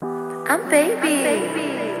I'm baby.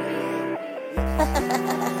 They're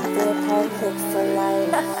perfect for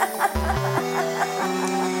life.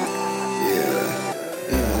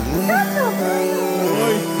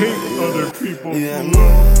 I hate other people. I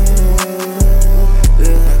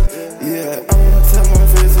wanna tap my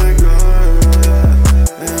face like I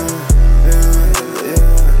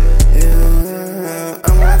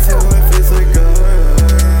wanna tap my face like I wanna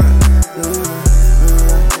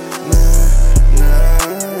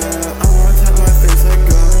tap my face like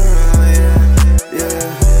I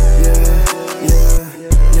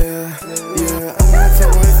wanna tap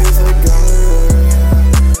my face like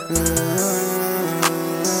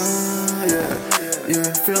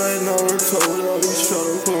feel like Naruto, all these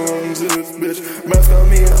Shoto clones in this bitch. Mask on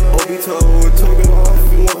me, Obito, took it off,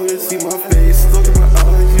 you want to see my face. Look at my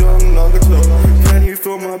eyes, yo, I'm Nagato. Can you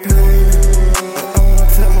feel my pain? I wanna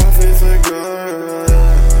tap my face like I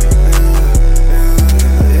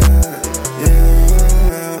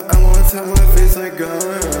wanna tap my face like I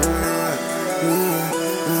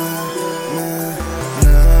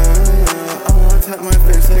wanna tap my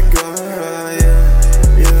face like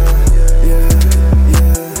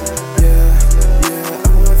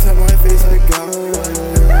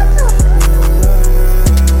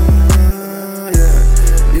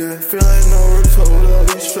feel like Naruto with all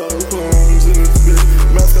these Shoto clones in this bitch.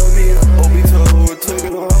 Mask on me, Obito, took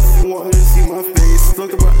it off, you wanted to see my face.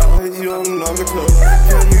 Look at my eyes, yo, I'm Nagato.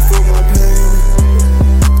 Can you feel my pain?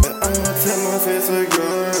 I wanna tap my face like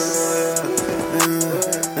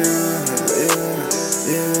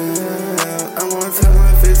I wanna tap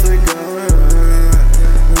my face like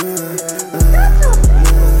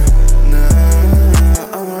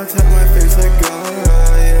I wanna tap my face like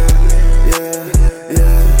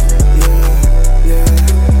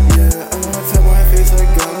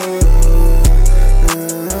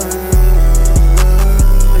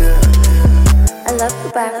I love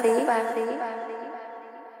you, BARB.